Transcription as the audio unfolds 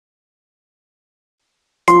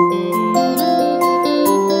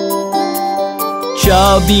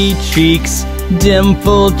Chubby cheeks,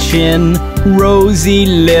 dimpled chin, rosy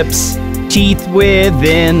lips, teeth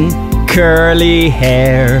within, curly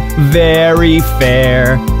hair, very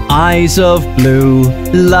fair, eyes of blue,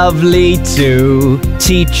 lovely too,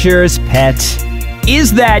 teacher's pet.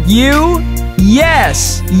 Is that you?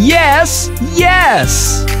 Yes, yes,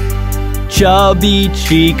 yes! Chubby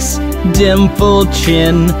cheeks, dimpled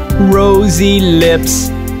chin, rosy lips,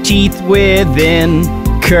 teeth within,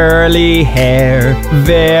 curly hair,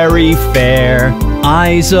 very fair,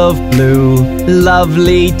 eyes of blue,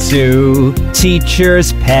 lovely too,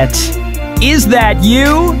 teacher's pet. Is that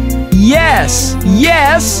you? Yes,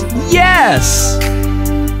 yes, yes!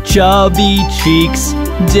 Chubby cheeks,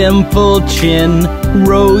 dimpled chin,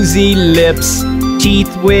 rosy lips,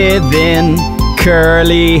 teeth within,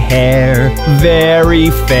 curly hair,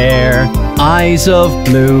 very fair, eyes of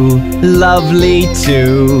blue, lovely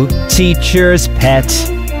too, teacher's pet.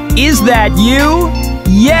 Is that you?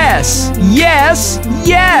 Yes, yes,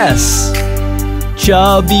 yes!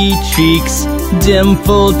 Chubby cheeks,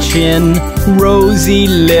 dimpled chin, rosy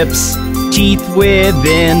lips, teeth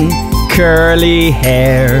within, curly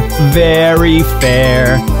hair, very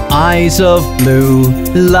fair, eyes of blue,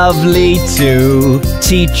 lovely too,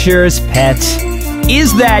 teacher's pet.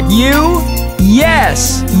 Is that you?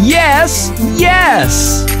 Yes, yes,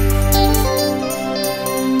 yes!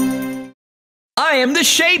 I am the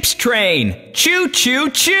Shapes Train! Choo, choo,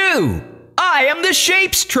 choo! I am the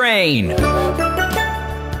Shapes Train!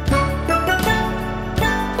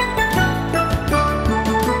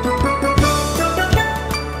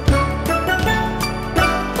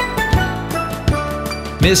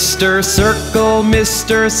 Mr.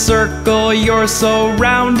 Circle, you're so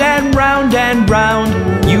round and round and round.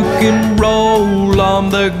 You can roll on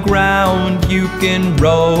the ground, you can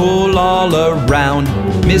roll all around.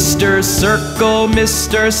 Mr.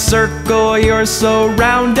 Circle, you're so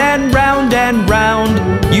round and round and round.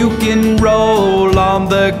 You can roll on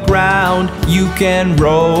the ground, you can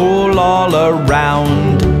roll all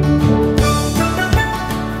around.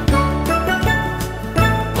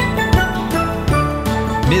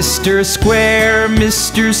 Mr.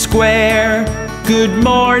 Square, good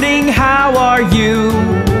morning, how are you?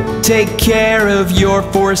 Take care of your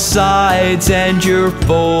four sides and your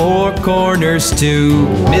four corners too.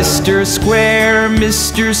 Mr.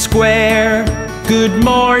 Square, good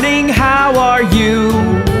morning, how are you?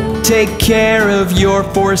 Take care of your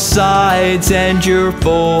four sides and your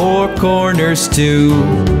four corners too.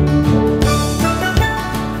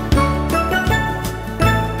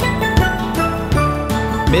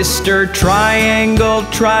 Mr. Triangle,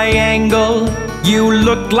 you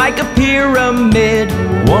look like a pyramid.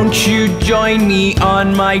 Won't you join me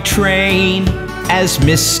on my train, as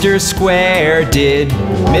Mr. Square did?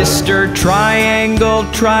 Mr. Triangle,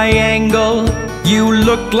 you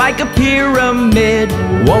look like a pyramid.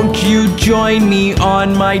 Won't you join me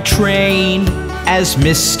on my train, as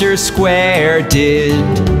Mr. Square did?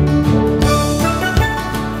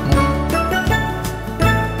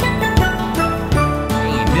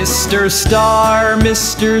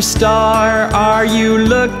 Mr. Star, are you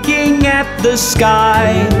looking at the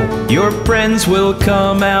sky? Your friends will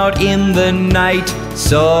come out in the night,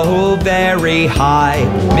 so very high.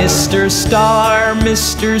 Mr.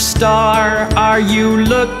 Star, are you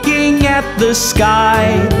looking at the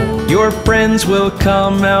sky? Your friends will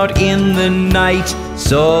come out in the night,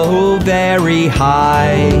 so very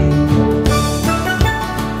high.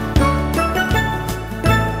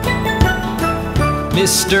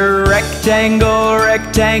 Mr.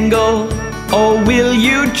 Rectangle, oh, will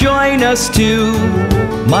you join us too?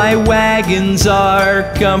 My wagons are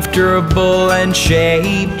comfortable and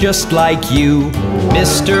shaped just like you.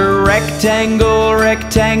 Mr.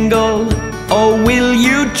 Rectangle, oh, will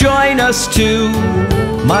you join us too?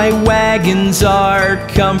 My wagons are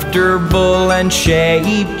comfortable and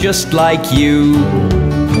shaped just like you.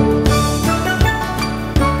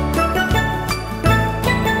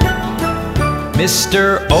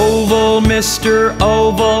 Mr.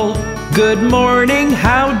 Oval, good morning,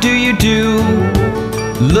 how do you do?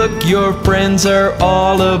 Look, your friends are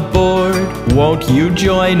all aboard, won't you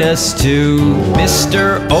join us too?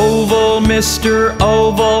 Mr. Oval,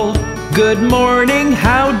 good morning,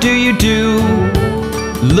 how do you do?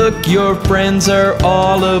 Look, your friends are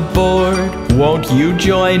all aboard, won't you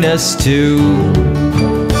join us too?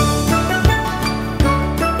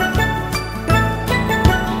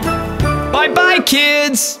 Bye,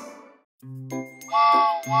 kids!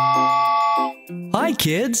 Hi,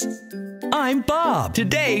 kids! I'm Bob.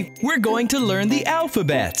 Today, we're going to learn the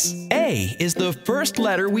alphabets. A is the first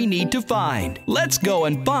letter we need to find. Let's go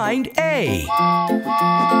and find A.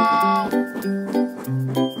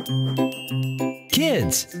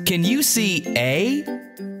 Kids, can you see A?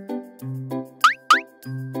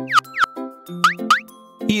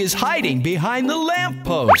 He is hiding behind the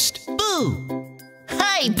lamppost. Boo!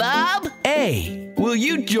 Hi, Bob. A, will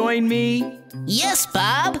you join me? Yes,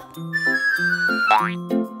 Bob.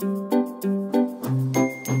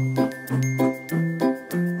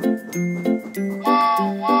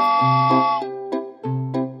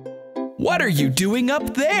 What are you doing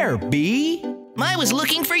up there, B? I was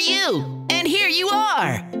looking for you, and here you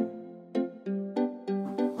are.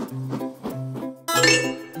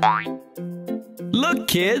 Look,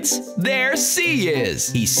 kids, there C is.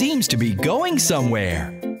 He seems to be going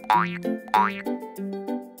somewhere.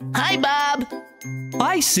 Hi, Bob.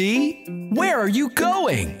 Hi, C. Where are you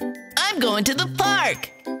going? I'm going to the park.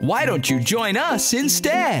 Why don't you join us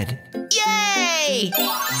instead? Yay!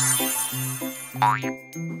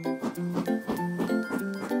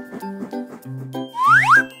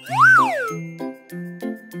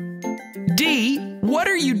 D, what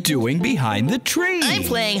are you doing behind the tree? I'm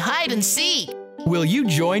playing hide and seek. Will you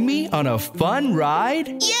join me on a fun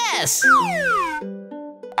ride? Yes!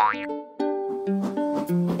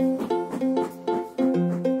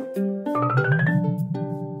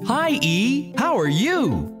 Hi, E. How are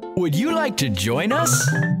you? Would you like to join us?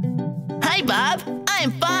 Hi, Bob.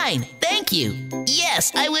 I'm fine, thank you.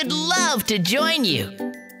 Yes, I would love to join you.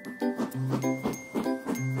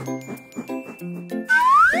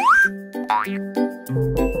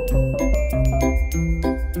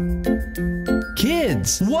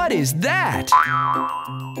 Kids, what is that?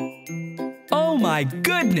 Oh my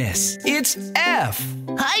goodness, it's F.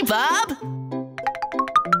 Hi, Bob.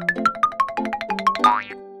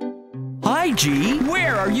 Hi, G.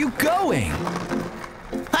 Where are you going?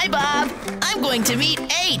 Hi, Bob. I'm going to meet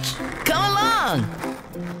H. Come along.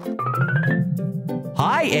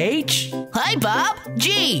 Hi, H. Hi, Bob.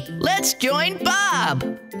 G, let's join Bob.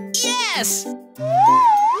 Yes!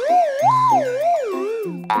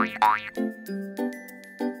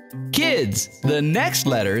 Kids, the next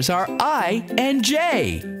letters are I and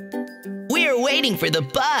J. We're waiting for the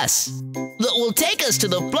bus that will take us to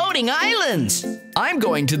the floating islands. I'm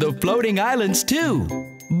going to the floating islands too.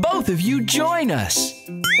 Both of you join us.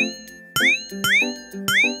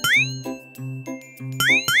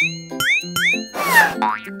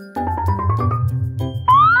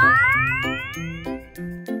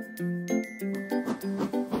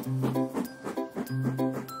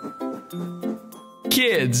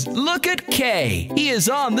 Kids, look at K. He is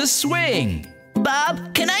on the swing.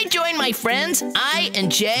 Bob, can I join my friends, I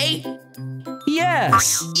and J?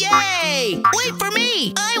 Yes. Yay! Wait for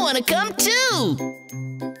me! I want to come too!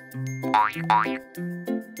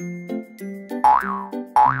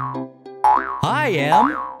 Hi,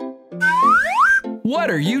 M. What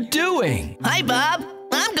are you doing? Hi, Bob.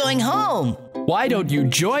 I'm going home. Why don't you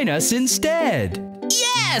join us instead?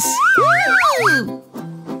 Yes! Woo!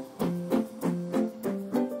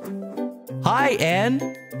 Hi,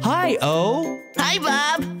 N. Hi, O. Hi,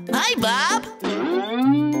 Bob. Hi, Bob.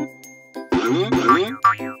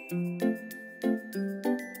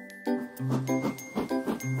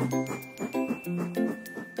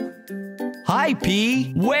 Hi,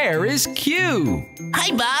 P. Where is Q?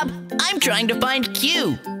 Hi, Bob. I'm trying to find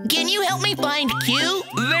Q. Can you help me find Q?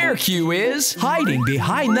 There Q is, hiding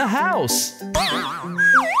behind the house.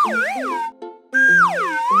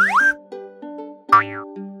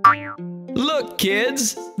 Look,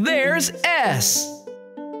 kids, there's S.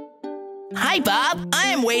 Hi, Bob. I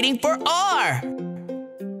am waiting for R.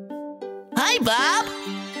 Hi, Bob.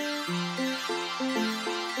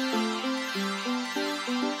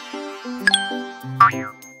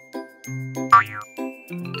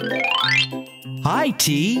 Hi,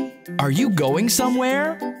 T. Are you going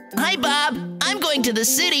somewhere? Hi, Bob. I'm going to the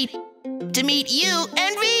city to meet you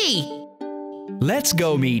and V. Let's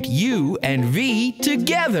go meet U and V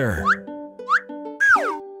together.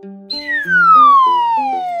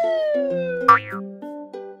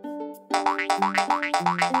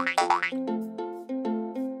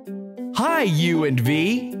 Hi, U and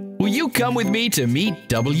V. Will you come with me to meet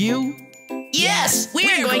W? Yes,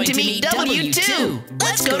 we're going to meet W too.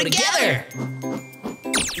 Let's go together.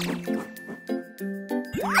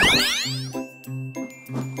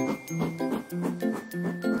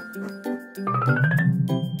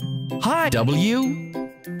 Hi, W.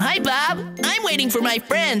 Hi, Bob. I'm waiting for my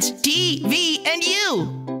friends, T, V, and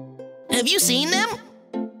U. Have you seen them?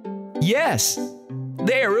 Yes,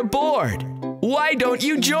 they're aboard. Why don't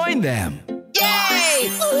you join them? Yay!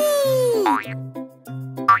 Woohoo!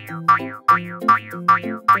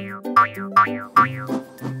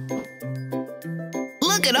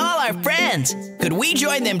 Look at all our friends. Could we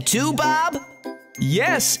join them too, Bob?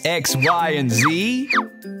 Yes, X, Y, and Z.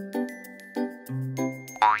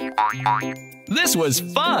 This was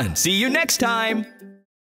fun. See you next time.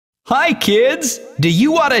 Hi, kids. Do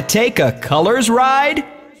you want to take a colors ride?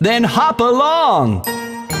 Then hop along.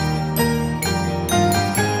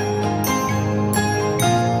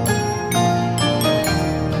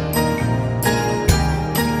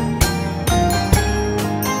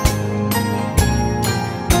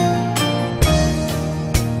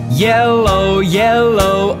 Yellow,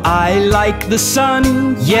 yellow, I like the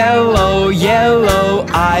sun. Yellow, yellow,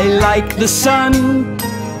 I like the sun.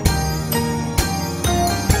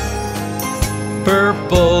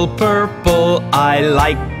 Purple, purple, I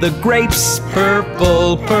like the grapes.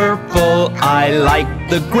 Purple, purple, I like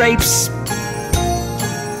the grapes.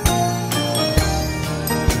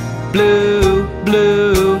 Blue,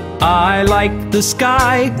 blue, I like the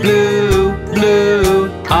sky. Blue,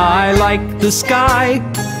 blue, I like the sky.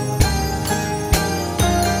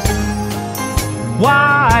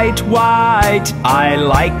 White, white, I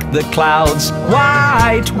like the clouds.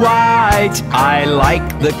 White, white, I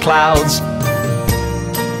like the clouds.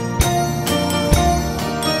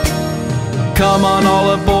 Come on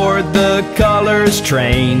all aboard the colors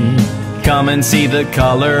train. Come and see the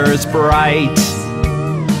colors bright.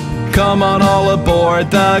 Come on all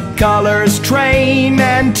aboard the colors train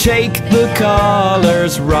and take the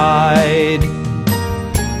colors ride.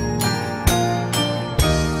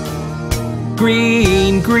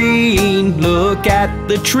 Green, green, look at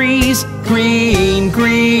the trees. Green,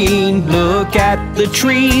 green, look at the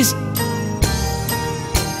trees.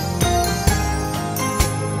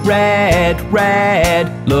 Red,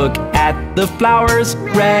 red, look at the flowers.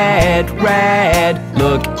 Red, red,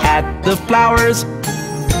 look at the flowers.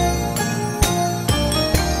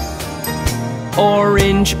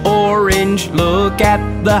 Orange, orange, look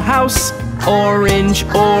at the house. Orange,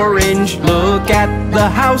 orange, look at the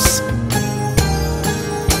house.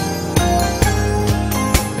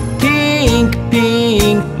 Pink,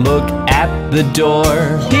 pink, look at the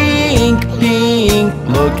door. Pink, pink,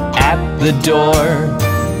 look at the door.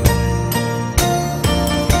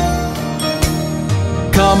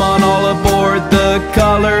 Come on all aboard the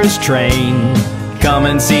colors train. Come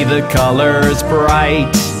and see the colors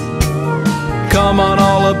bright. Come on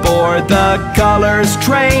all aboard the colors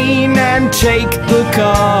train and take the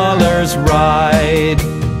colors ride.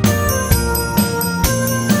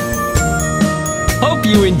 Hope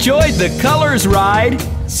you enjoyed the colors ride.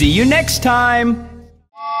 See you next time.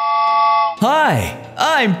 Hi,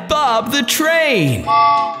 I'm Bob the Train.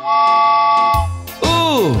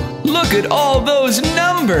 Ooh, look at all those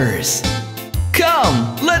numbers.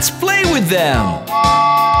 Come, let's play with them.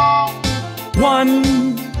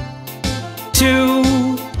 1,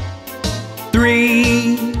 2,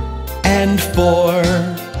 3, and 4,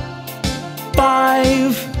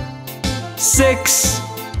 5, 6,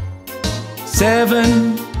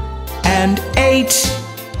 7, and 8,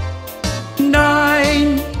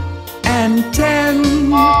 9, and 10.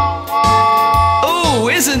 Oh,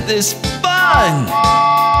 isn't this fun?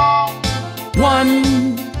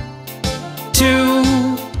 1, 2,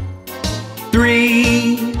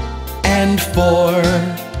 3, and 4,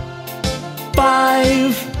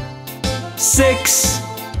 5, 6,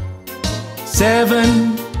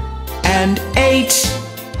 7, and 8,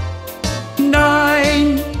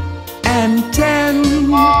 9, and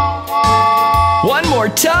 10. One more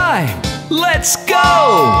time. Let's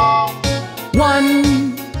go.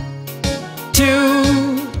 1,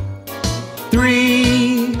 2,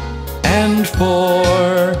 3, and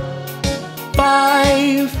 4,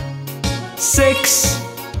 5, 6,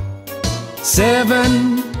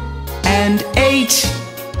 7, and 8,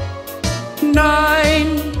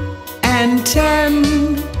 9, and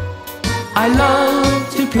 10. I love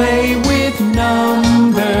to play with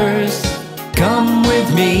numbers. Come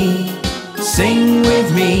with me, sing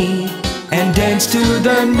with me, and dance to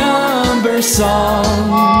the number song.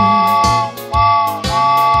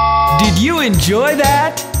 Did you enjoy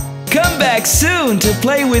that? Come back soon to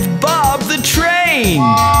play with Bob the Train.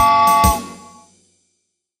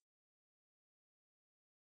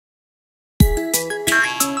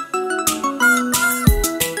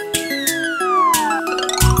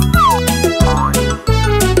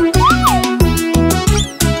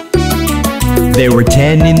 There were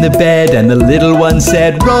 10 in the bed and the little one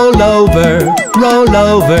said, roll over, roll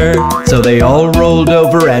over. So they all rolled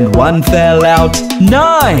over and one fell out.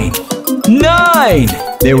 9! 9!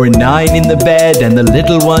 There were 9 in the bed and the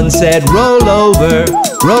little one said, roll over,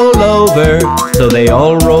 roll over. So they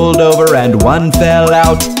all rolled over and one fell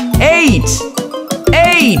out. 8!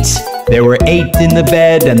 8! There were 8 in the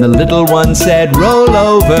bed, and the little one said, roll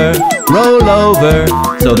over, roll over.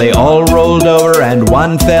 So they all rolled over, and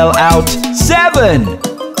one fell out. 7!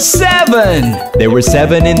 7! There were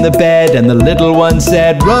 7 in the bed, and the little one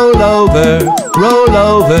said, roll over, roll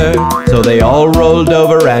over. So they all rolled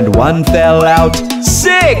over, and one fell out.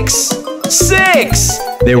 6! 6!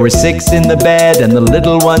 There were 6 in the bed, and the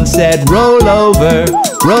little one said, roll over,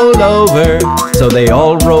 roll over. So they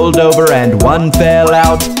all rolled over, and one fell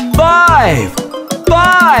out. 5!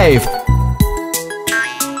 5!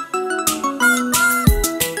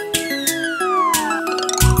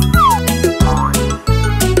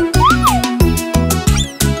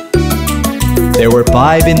 There were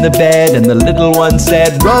 5 in the bed, and the little one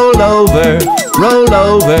said, roll over, roll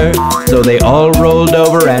over. So they all rolled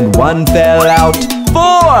over, and one fell out.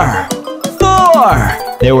 4!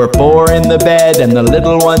 4! There were 4 in the bed, and the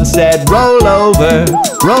little one said, roll over,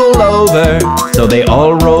 roll over. So they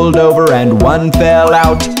all rolled over, and one fell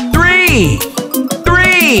out. 3!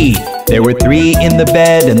 3! There were 3 in the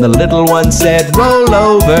bed, and the little one said, roll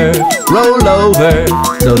over, roll over.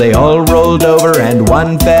 So they all rolled over, and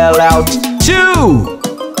one fell out. 2!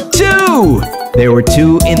 2! There were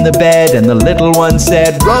 2 in the bed, and the little one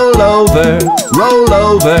said, roll over, roll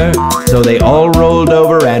over. So they all rolled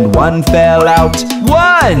over, and one fell out.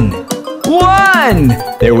 1! 1!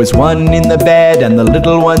 There was 1 in the bed, and the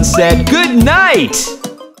little one said, good night!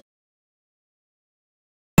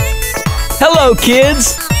 Hello,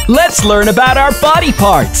 kids! Let's learn about our body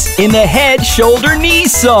parts in the head, shoulder,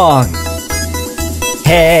 knees song.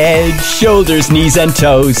 Head, shoulders, knees and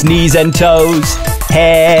toes, knees and toes.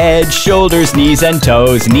 Head, shoulders, knees and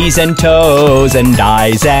toes, knees and toes. And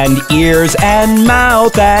eyes and ears and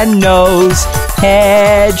mouth and nose.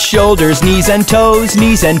 Head, shoulders, knees and toes,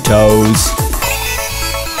 knees and toes.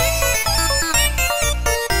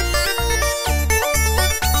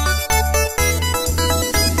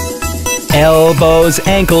 Elbows,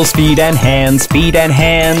 ankles, feet and hands, feet and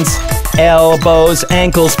hands. Elbows,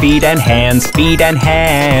 ankles, feet and hands, feet and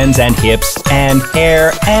hands. And hips and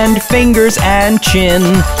hair and fingers and chin.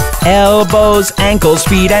 Elbows, ankles,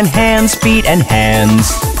 feet and hands, feet and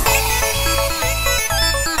hands.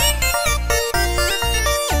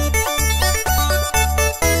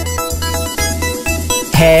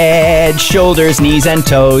 Head, shoulders, knees and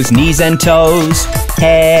toes, knees and toes.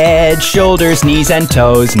 Head, shoulders, knees and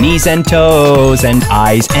toes, knees and toes. And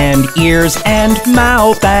eyes and ears and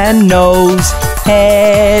mouth and nose.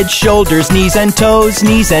 Head, shoulders, knees and toes,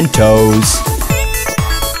 knees and toes.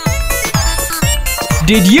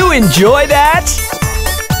 Did you enjoy that?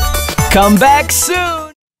 Come back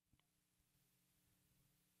soon!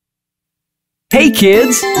 Hey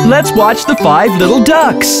kids, let's watch the 5 little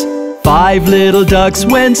ducks. 5 little ducks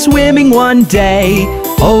went swimming one day,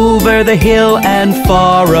 over the hill and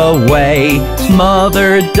far away.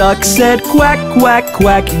 Mother duck said quack, quack,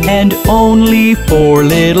 quack, and only 4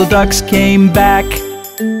 little ducks came back.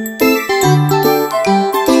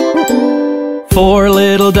 4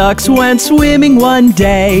 little ducks went swimming one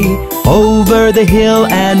day, over the hill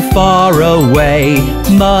and far away.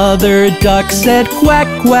 Mother duck said quack,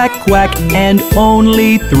 quack, quack, and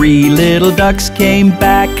only 3 little ducks came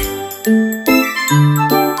back.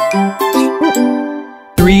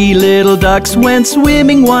 3 little ducks went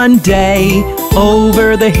swimming one day,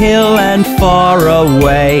 over the hill and far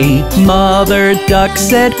away. Mother duck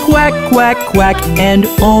said quack, quack, quack, and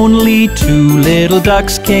only 2 little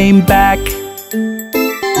ducks came back.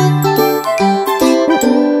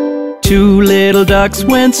 2 little ducks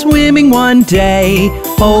went swimming one day,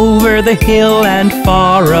 over the hill and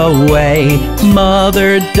far away.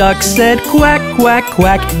 Mother duck said quack, quack,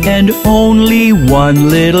 quack, and only 1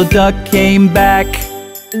 little duck came back.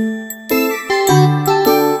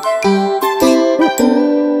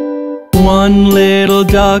 1 little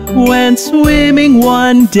duck went swimming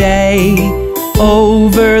one day,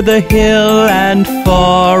 over the hill and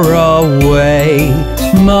far away.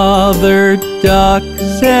 Mother duck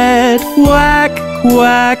said quack,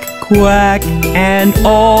 quack, quack, and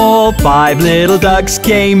all 5 little ducks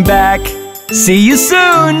came back. See you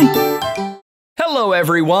soon! Hello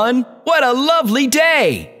everyone! What a lovely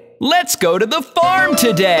day! Let's go to the farm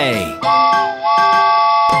today!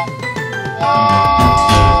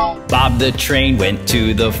 Bob the train went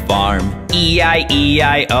to the farm,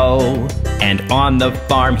 E-I-E-I-O. And on the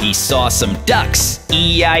farm he saw some ducks,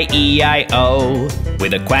 E-I-E-I-O.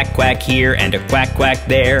 With a quack quack here and a quack quack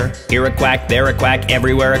there, here a quack, there a quack,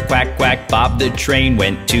 everywhere a quack quack. Bob the train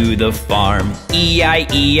went to the farm,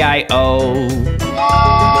 E-I-E-I-O.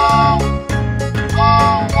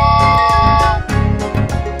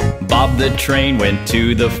 Bob the train went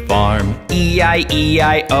to the farm,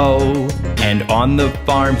 E-I-E-I-O. And on the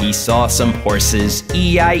farm he saw some horses,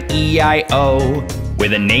 E-I-E-I-O.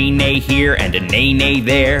 With a neigh-neigh here and a neigh-neigh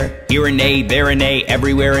there, here a neigh, there a neigh,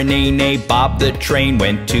 everywhere a neigh-neigh. Bob the train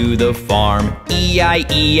went to the farm,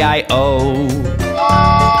 E-I-E-I-O.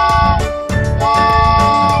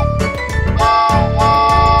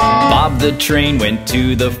 Bob the train went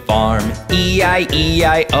to the farm,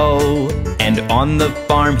 E-I-E-I-O. And on the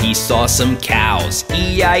farm he saw some cows,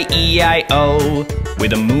 E-I-E-I-O.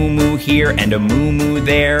 With a moo-moo here and a moo-moo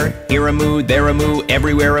there, here a moo, there a moo,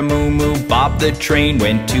 everywhere a moo-moo. Bob the train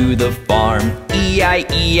went to the farm,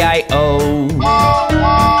 E-I-E-I-O.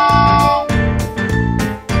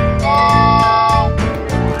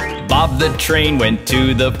 Bob the train went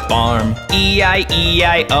to the farm,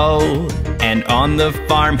 E-I-E-I-O. And on the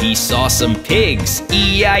farm he saw some pigs,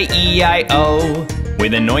 E-I-E-I-O.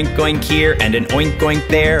 With an oink oink here and an oink oink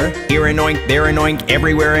there, here an oink, there an oink,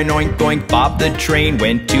 everywhere an oink oink. Bob the train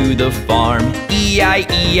went to the farm,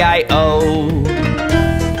 E-I-E-I-O.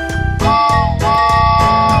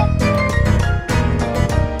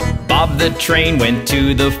 Bob the train went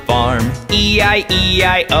to the farm,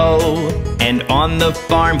 E-I-E-I-O. And on the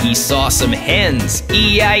farm he saw some hens,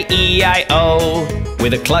 E-I-E-I-O.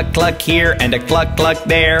 With a cluck cluck here and a cluck cluck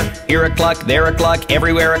there, here a cluck, there a cluck,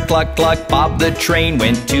 everywhere a cluck cluck. Bob the train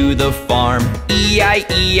went to the farm,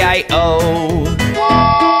 E-I-E-I-O.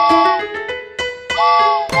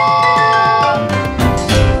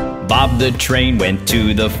 Bob the train went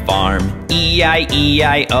to the farm,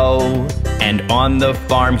 E-I-E-I-O. And on the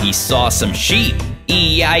farm he saw some sheep,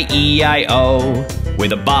 E-I-E-I-O.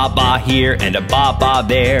 With a ba-ba here and a ba-ba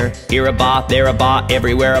there, here a ba, there a ba,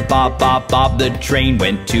 everywhere a ba-ba. Bob the train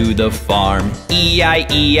went to the farm,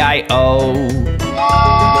 E-I-E-I-O.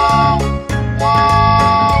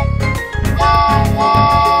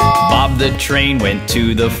 Bob the train went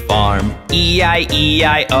to the farm,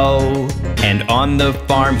 E-I-E-I-O. And on the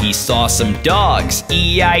farm he saw some dogs,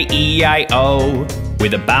 E-I-E-I-O.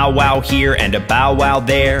 With a bow wow here and a bow wow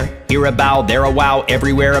there, here a bow, there a wow,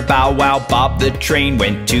 everywhere a bow wow. Bob the train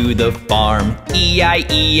went to the farm,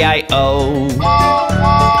 E-I-E-I-O.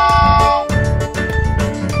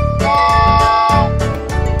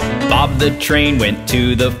 Bob the train went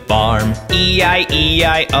to the farm,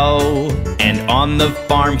 E-I-E-I-O. And on the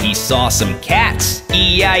farm he saw some cats,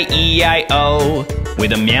 E-I-E-I-O.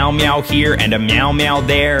 With a meow meow here and a meow meow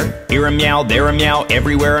there, here a meow, there a meow,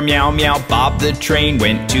 everywhere a meow meow. Bob the train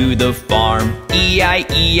went to the farm,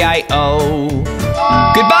 E-I-E-I-O.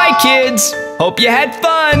 Goodbye, kids! Hope you had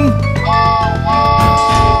fun!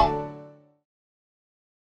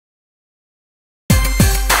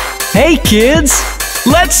 Hey, kids!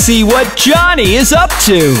 Let's see what Johnny is up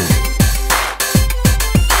to!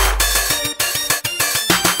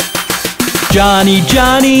 Johnny,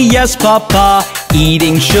 Johnny, yes, Papa.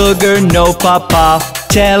 Eating sugar, no, Papa.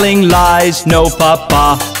 Telling lies, no,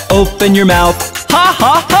 Papa. Open your mouth, ha,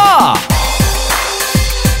 ha, ha!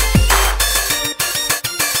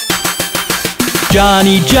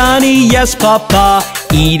 Johnny, Johnny, yes, Papa.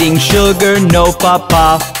 Eating sugar, no,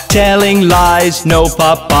 Papa. Telling lies, no,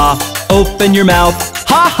 Papa. Open your mouth,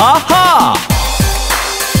 ha, ha, ha!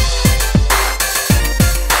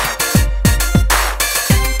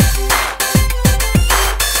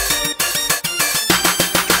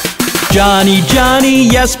 Johnny, Johnny,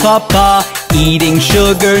 yes, Papa. Eating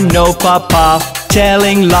sugar, no, Papa.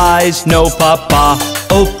 Telling lies, no, Papa.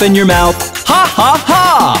 Open your mouth, ha, ha,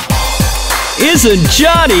 ha! Isn't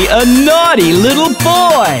Johnny a naughty little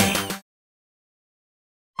boy?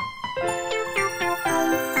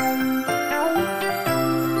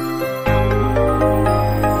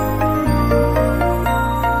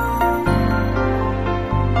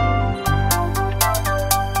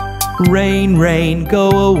 Rain, rain, go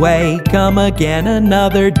away, come again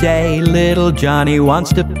another day. Little Johnny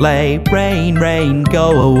wants to play. Rain, rain,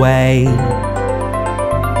 go away.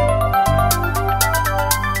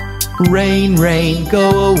 Rain, rain,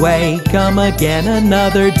 go away, come again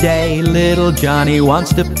another day. Little Johnny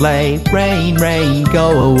wants to play. Rain, rain,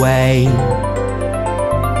 go away.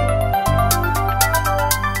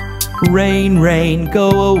 Rain, rain, go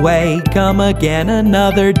away, come again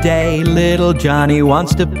another day. Little Johnny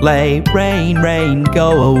wants to play. Rain, rain,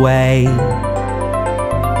 go away.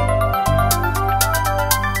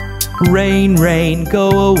 Rain, rain,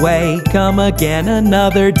 go away, come again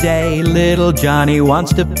another day. Little Johnny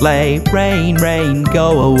wants to play. Rain, rain,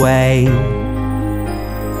 go away.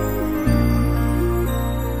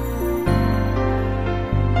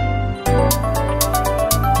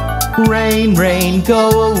 Rain, rain,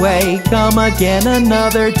 go away. Come again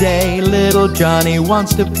another day. Little Johnny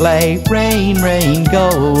wants to play. Rain, rain, go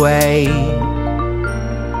away.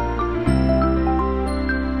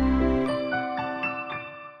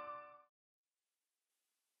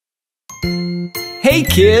 Hey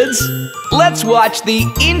kids, let's watch the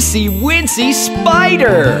Incy Wincy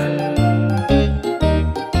Spider.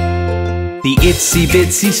 The itsy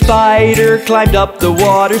bitsy spider climbed up the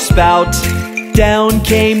water spout. Down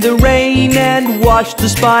came the rain and washed the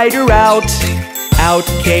spider out. Out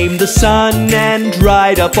came the sun and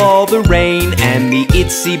dried up all the rain. And the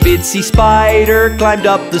itsy bitsy spider climbed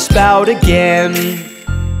up the spout again.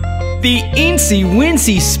 The Incy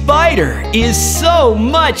Wincy Spider is so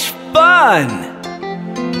much fun!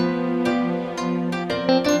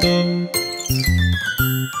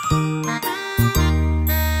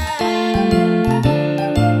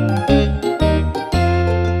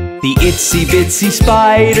 The itsy bitsy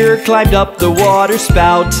spider climbed up the water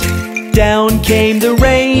spout. Down came the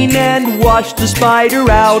rain and washed the spider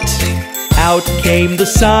out. Out came the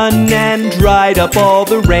sun and dried up all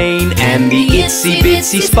the rain. And the itsy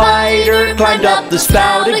bitsy spider climbed up the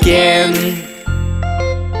spout again.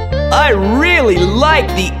 I really like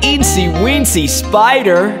the Incy Wincy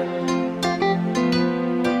Spider.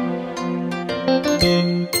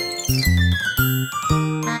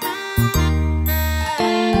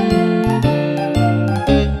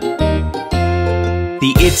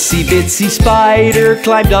 The itsy bitsy spider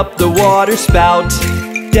climbed up the water spout.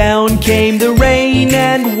 Down came the rain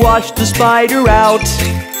and washed the spider out.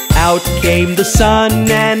 Out came the sun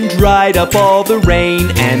and dried up all the rain.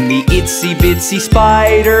 And the itsy bitsy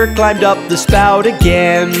spider climbed up the spout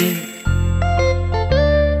again.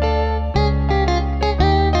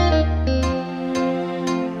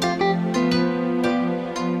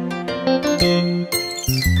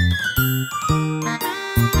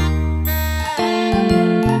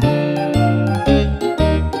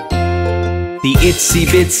 The itsy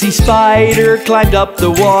bitsy spider climbed up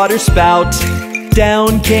the water spout.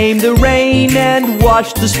 Down came the rain and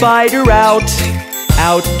washed the spider out.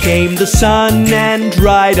 Out came the sun and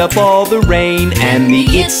dried up all the rain. And the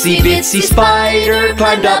itsy bitsy spider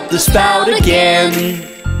climbed up the spout again.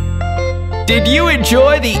 Did you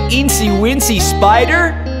enjoy the Incy Wincy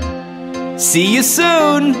Spider? See you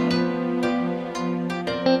soon!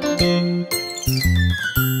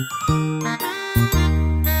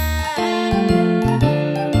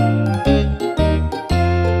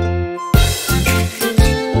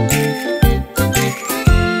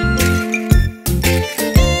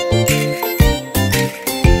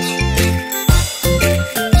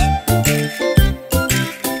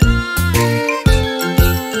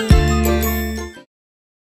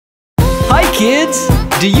 Kids,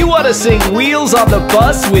 do you want to sing Wheels on the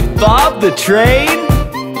Bus with Bob the Train?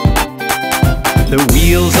 The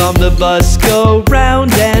wheels on the bus go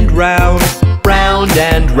round and round, round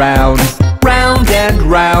and round, round and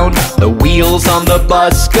round. The wheels on the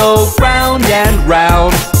bus go round and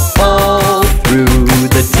round, all through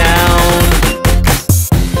the town.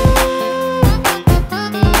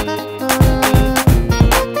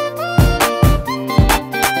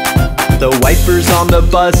 The wipers on the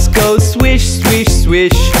bus go swish, swish,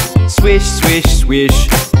 swish, swish, swish, swish,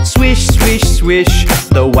 swish, swish, swish.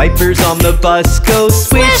 The wipers on the bus go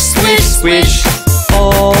swish, swish, swish,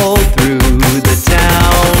 all through the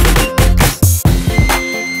town.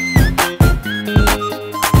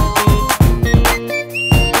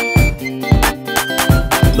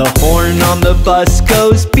 The horn on the bus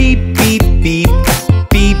goes beep, beep, beep,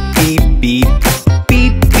 beep, beep, beep,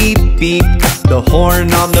 beep, beep, beep. The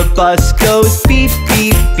horn on the bus goes beep,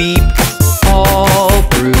 beep, beep, all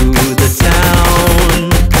through the town.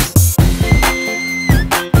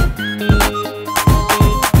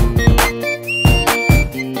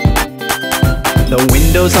 The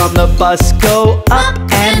windows on the bus go up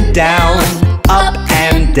and down, up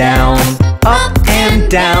and down, up and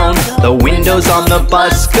down. The windows on the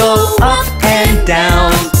bus go up and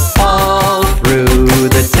down, all through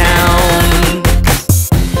the town.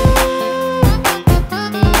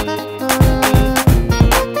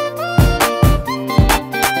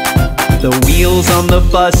 The wheels on the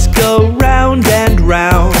bus go round and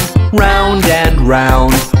round, round and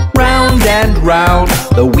round, round and round.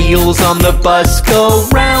 The wheels on the bus go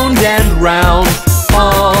round and round,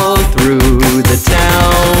 all through the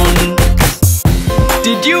town.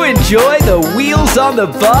 Did you enjoy the Wheels on the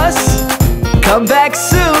Bus? Come back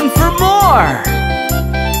soon for more!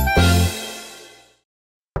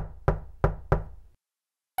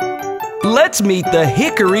 Let's meet the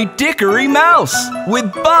Hickory Dickory Mouse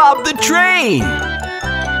with Bob the Train.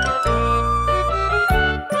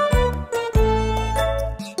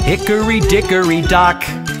 Hickory-dickory-dock,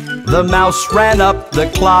 the mouse ran up the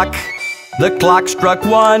clock. The clock struck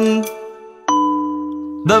 1.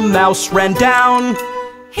 The mouse ran down.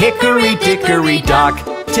 Hickory-dickory-dock,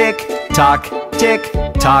 tick-tock,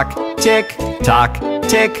 tick-tock, tick-tock,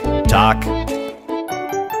 tick-tock.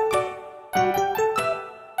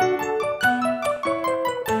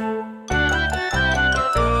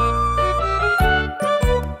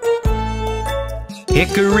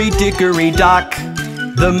 Hickory-dickory-dock,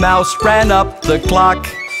 the mouse ran up the clock.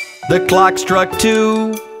 The clock struck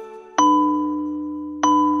 2.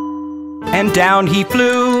 And down he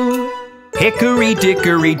flew.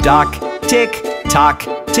 Hickory-dickory-dock, tick-tock,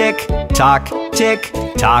 tick-tock,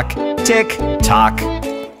 tick-tock, tick-tock.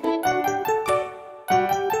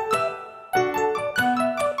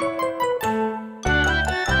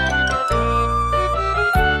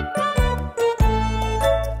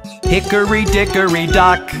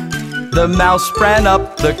 Hickory-dickory-dock, the mouse ran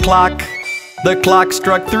up the clock. The clock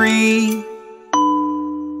struck 3.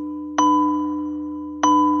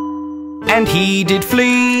 And he did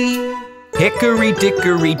flee.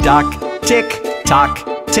 Hickory-dickory-dock, tick-tock,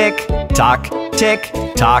 tick-tock,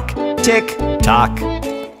 tick-tock, tick-tock.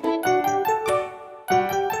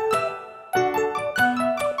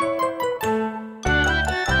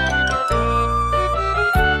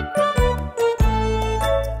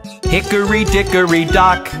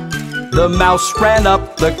 Hickory-dickory-dock, the mouse ran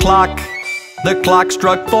up the clock. The clock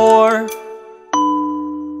struck 4.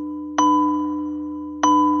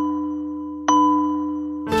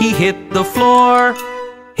 He hit the floor.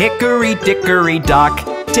 Hickory-dickory-dock,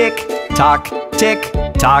 tick-tock,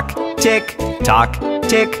 tick-tock, tick-tock,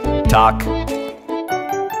 tick-tock.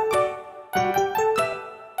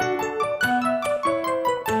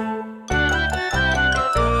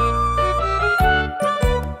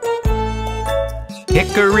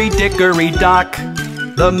 Hickory-dickory-dock,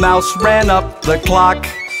 the mouse ran up the clock.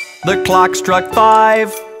 The clock struck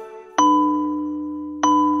 5.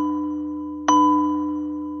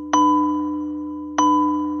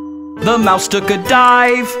 The mouse took a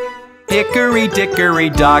dive.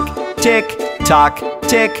 Hickory-dickory-dock, tick-tock,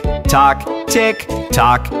 tick-tock,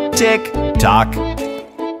 tick-tock, tick-tock.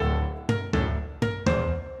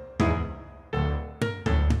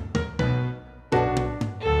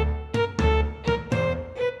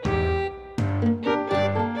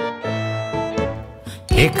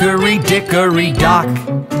 Hickory-dickory-dock,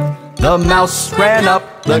 the mouse ran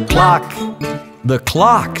up the clock. The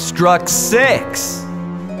clock struck 6.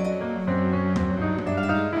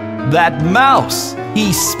 That mouse,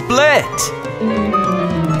 he split.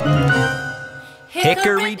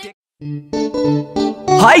 Hickory-dick.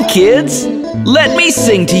 Hi kids, let me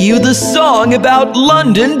sing to you the song about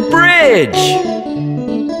London Bridge.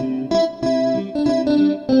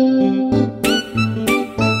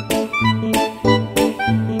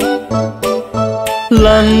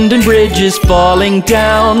 London Bridge is falling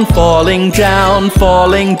down, falling down,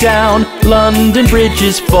 falling down. London Bridge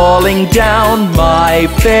is falling down, my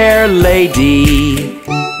fair lady.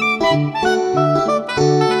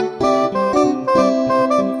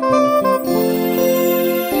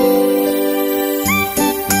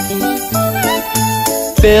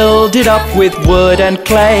 Filled it up with wood and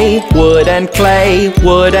clay, wood and clay,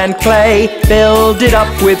 wood and clay. Filled it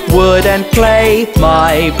up with wood and clay,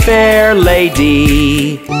 my fair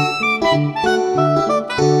lady.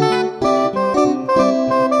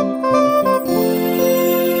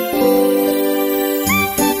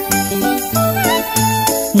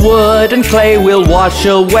 Wood and clay will wash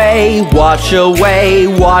away, wash away,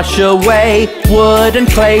 wash away. Wood and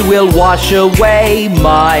clay will wash away,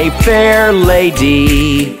 my fair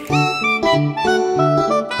lady.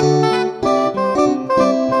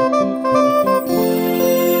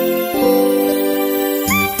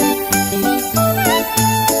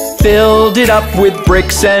 Filled it up with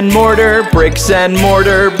bricks and mortar, bricks and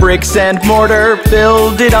mortar, bricks and mortar.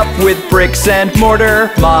 Filled it up with bricks and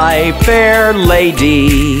mortar, my fair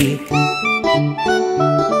lady.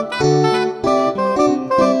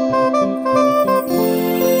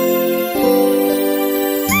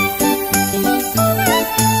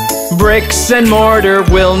 Bricks and mortar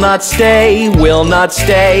will not stay, will not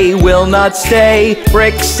stay, will not stay.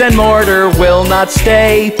 Bricks and mortar will not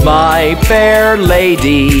stay, my fair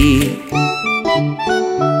lady.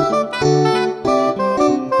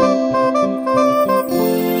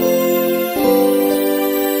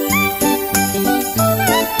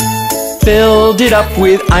 Filled it up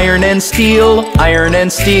with iron and steel, iron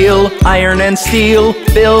and steel, iron and steel.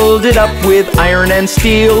 Filled it up with iron and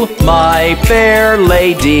steel, my fair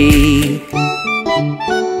lady.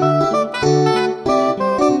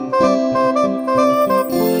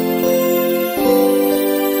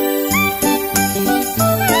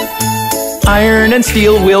 Iron and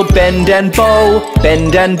steel will bend and bow,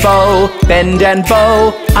 bend and bow, bend and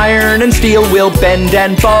bow. Iron and steel will bend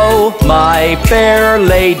and bow, my fair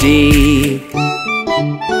lady.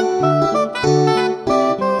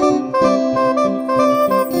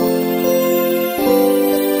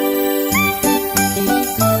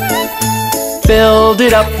 Build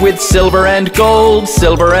it up with silver and gold,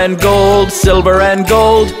 silver and gold, silver and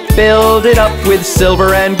gold. Build it up with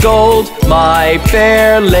silver and gold, my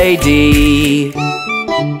fair lady.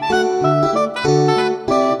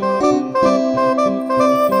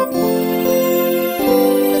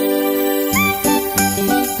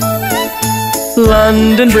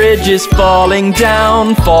 London Bridge is falling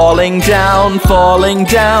down, falling down, falling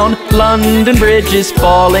down. London Bridge is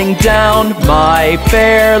falling down, my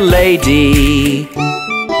fair lady.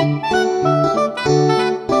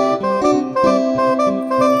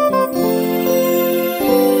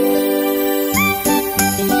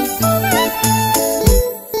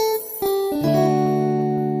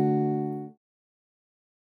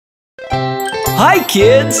 Hi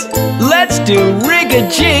kids, let's do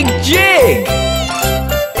rig-a-jig-jig.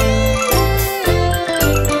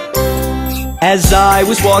 As I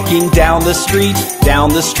was walking down the street, down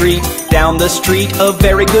the street, down the street, a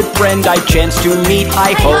very good friend I chanced to meet.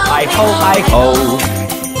 Hi-ho, hi-ho, hi-ho.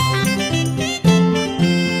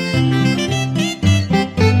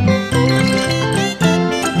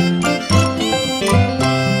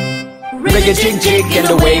 Rig-a-jig-jig and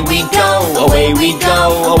away we go, away we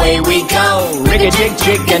go, away we go.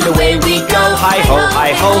 Rig-a-jig-jig and away we go, hi-ho,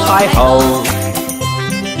 hi-ho, hi-ho.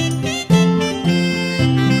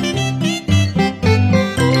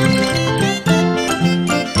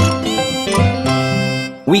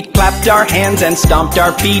 We clapped our hands and stomped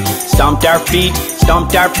our feet, stomped our feet,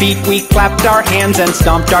 stomped our feet. We clapped our hands and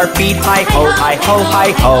stomped our feet, hi-ho, hi-ho,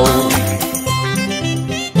 hi-ho.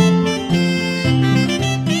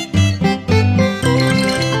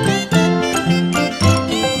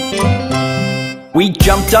 We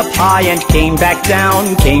jumped up high and came back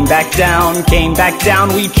down, came back down, came back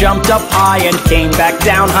down. We jumped up high and came back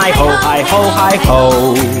down, hi-ho, hi-ho,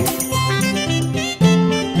 hi-ho.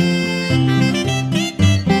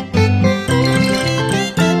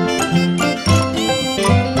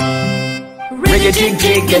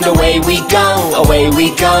 Rig-a-jig-jig and away we go, away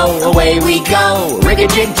we go, away we go.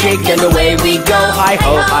 Rig-a-jig-jig and away we go,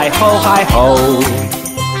 hi-ho, hi-ho, hi-ho.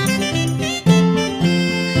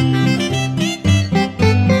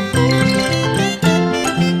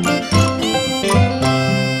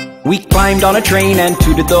 We climbed on a train and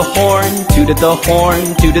tooted the horn, tooted the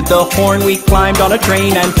horn, tooted the horn. We climbed on a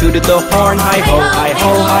train and tooted the horn, hi-ho,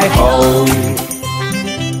 hi-ho, hi-ho.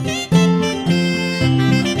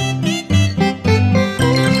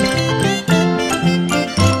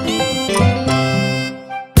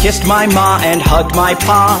 Kissed my ma and hugged my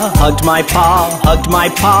pa, hugged my pa, hugged my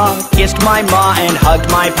pa. Kissed my ma and hugged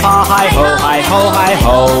my pa, hi-ho, hi-ho,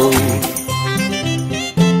 hi-ho.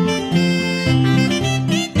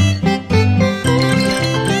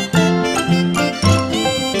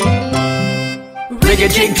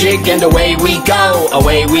 Rig-a-jig-jig and away we go,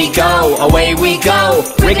 away we go, away we go.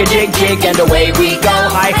 Rig-a-jig-jig and away we go,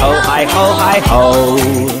 hi-ho, hi-ho,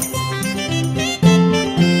 hi-ho.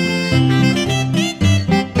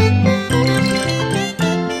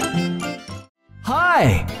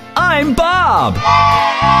 Hi, I'm Bob.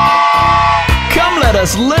 Come let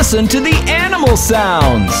us listen to the animal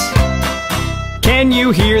sounds. Can you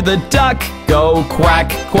hear the duck go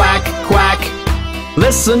quack, quack, quack?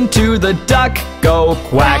 Listen to the duck go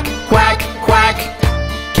quack, quack, quack.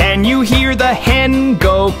 Can you hear the hen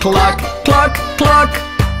go cluck, cluck, cluck?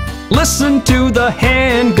 Listen to the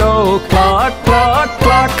hen go cluck, cluck,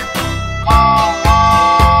 cluck.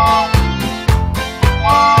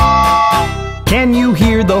 Can you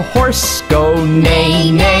hear the horse go neigh,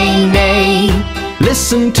 neigh, neigh?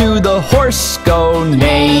 Listen to the horse go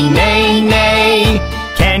neigh, neigh, neigh.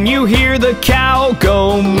 Can you hear the cow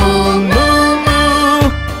go moo, moo, moo?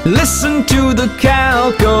 Listen to the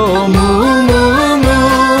cow go moo, moo,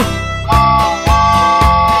 moo.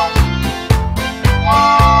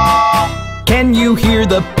 Can you hear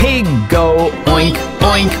the pig go oink,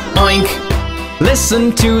 oink, oink?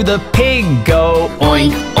 Listen to the pig go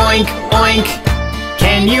oink, oink, oink.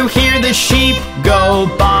 Can you hear the sheep go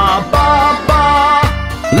ba, ba, ba?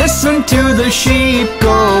 Listen to the sheep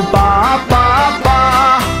go ba, ba, ba.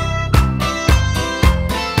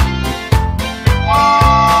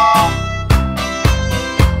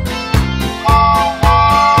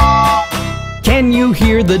 Can you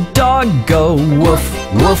hear the dog go woof,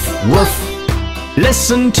 woof, woof?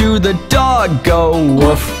 Listen to the dog go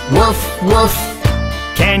woof, woof, woof.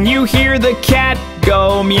 Can you hear the cat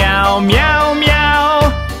go meow, meow,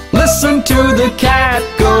 meow? Listen to the cat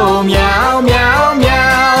go meow, meow,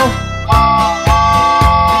 meow.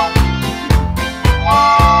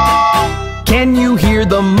 Can you hear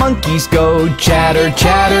the monkeys go chatter,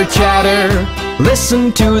 chatter, chatter?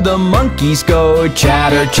 Listen to the monkeys go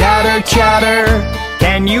chatter, chatter, chatter.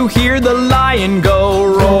 Can you hear the lion go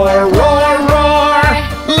roar, roar, roar?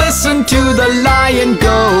 Listen to the lion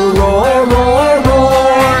go roar, roar,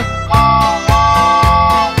 roar.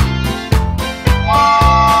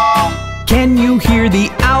 Can you hear the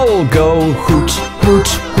owl go hoot, hoot,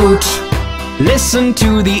 hoot? Listen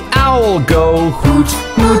to the owl go hoot,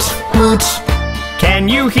 hoot, hoot. Can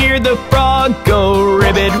you hear the frog go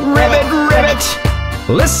ribbit, ribbit, ribbit?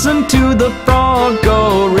 Listen to the frog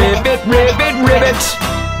go ribbit, ribbit, ribbit.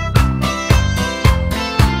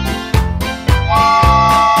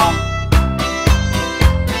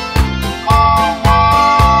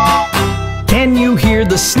 Can you hear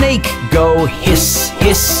the snake go hiss,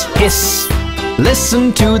 hiss, hiss?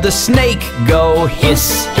 Listen to the snake go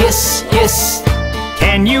hiss, hiss, hiss.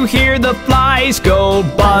 Can you hear the flies go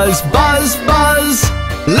buzz, buzz, buzz?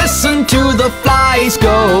 Listen to the flies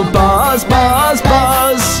go buzz, buzz,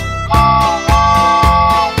 buzz.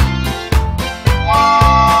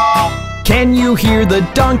 Can you hear the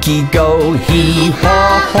donkey go hee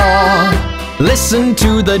haw haw? Listen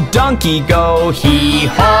to the donkey go hee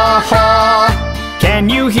haw haw. Can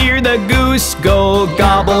you hear the goose go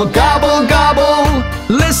gobble, gobble, gobble?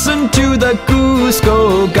 Listen to the goose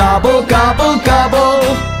go gobble, gobble, gobble.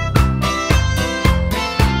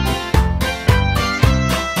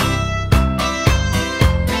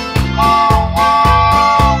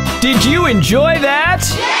 Did you enjoy that?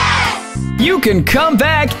 Yes! You can come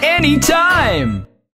back anytime!